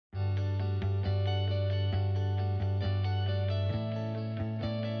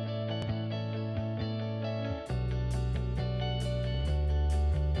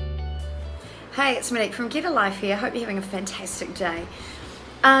Hey, it's Monique from Get a Life here. Hope you're having a fantastic day.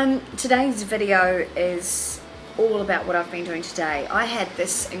 Today's video is all about what I've been doing today. I had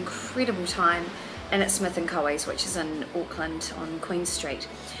this incredible time in at Smith & Co.'s, which is in Auckland on Queen Street.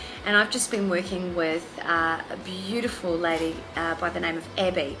 And I've just been working with a beautiful lady by the name of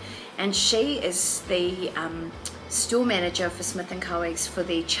Abby. And she is the store manager for Smith & Co.'s for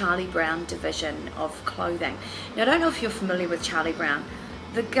the Charlie Brown division of clothing. Now, I don't know if you're familiar with Charlie Brown.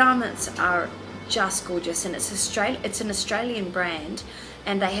 The garments are just gorgeous, and it's an Australian brand,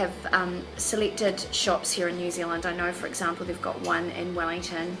 and they have selected shops here in New Zealand. I know, for example, they've got one in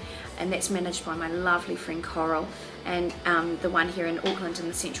Wellington, and that's managed by my lovely friend Coral, and the one here in Auckland in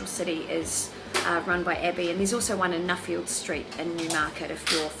the central city is run by Abby, and there's also one in Nuffield Street in Newmarket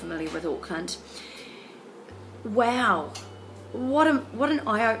if you're familiar with Auckland. Wow, what an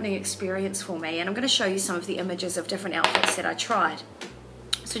eye-opening experience for me, and I'm going to show you some of the images of different outfits that I tried.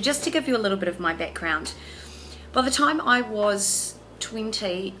 So just to give you a little bit of my background, by the time I was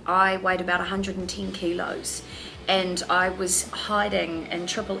 20, I weighed about 110 kilos, and I was hiding in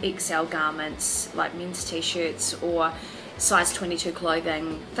XXL garments like men's t-shirts or size 22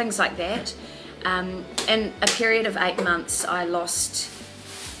 clothing, things like that. In a period of 8 months, I lost,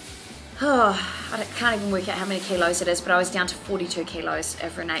 I can't even work out how many kilos it is, but I was down to 42 kilos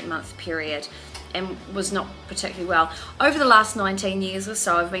over an 8-month period, and was not particularly well. Over the last 19 years or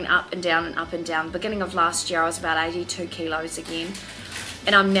so, I've been up and down and up and down. Beginning of last year, I was about 82 kilos again,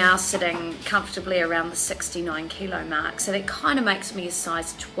 and I'm now sitting comfortably around the 69 kilo mark, so that kind of makes me a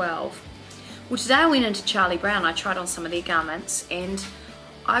size 12. Well, today I went into Charlie Brown. I tried on some of their garments, and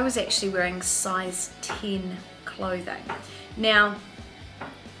I was actually wearing size 10 clothing. Now,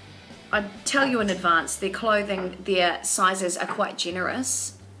 I tell you in advance, their clothing, their sizes are quite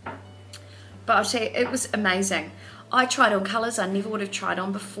generous, but I'll tell you, it was amazing. I tried on colours I never would have tried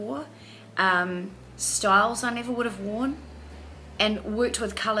on before, styles I never would have worn, and worked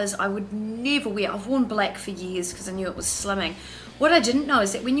with colours I would never wear. I've worn black for years because I knew it was slimming. What I didn't know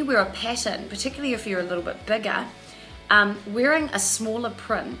is that when you wear a pattern, particularly if you're a little bit bigger, wearing a smaller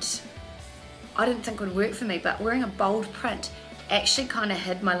print, I didn't think would work for me, but wearing a bold print actually kind of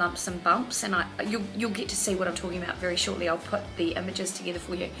hid my lumps and bumps, and you'll get to see what I'm talking about very shortly. I'll put the images together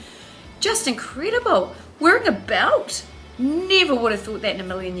for you. Just incredible. Wearing a belt, never would have thought that in a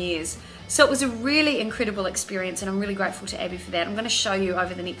million years. So it was a really incredible experience, and I'm really grateful to Abby for that. I'm going to show you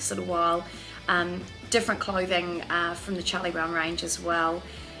over the next little while different clothing from the Charlie Brown range as well.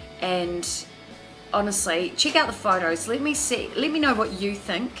 And honestly, check out the photos. Let me know what you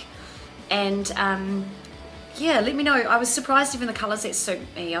think, and yeah, let me know. I was surprised even the colours that suit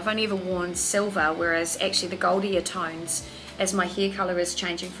me. I've only ever worn silver, whereas actually the goldier tones, as my hair colour is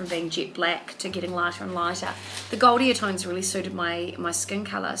changing from being jet black to getting lighter and lighter, the goldier tones really suited my skin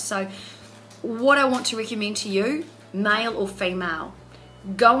colour. So what I want to recommend to you, male or female,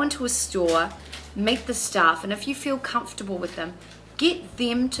 go into a store, meet the staff, and if you feel comfortable with them, get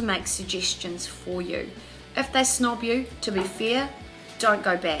them to make suggestions for you. If they snob you, to be fair, don't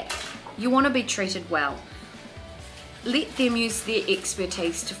go back. You want to be treated well. Let them use their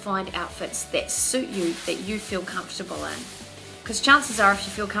expertise to find outfits that suit you, that you feel comfortable in. Because chances are, if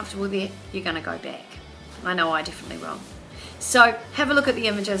you feel comfortable there, you're going to go back. I know I definitely will. So have a look at the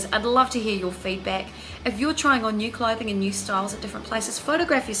images. I'd love to hear your feedback. If you're trying on new clothing and new styles at different places,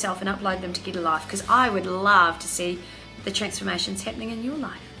 photograph yourself and upload them to Get a Life, because I would love to see the transformations happening in your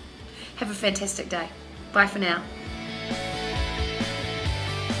life. Have a fantastic day. Bye for now.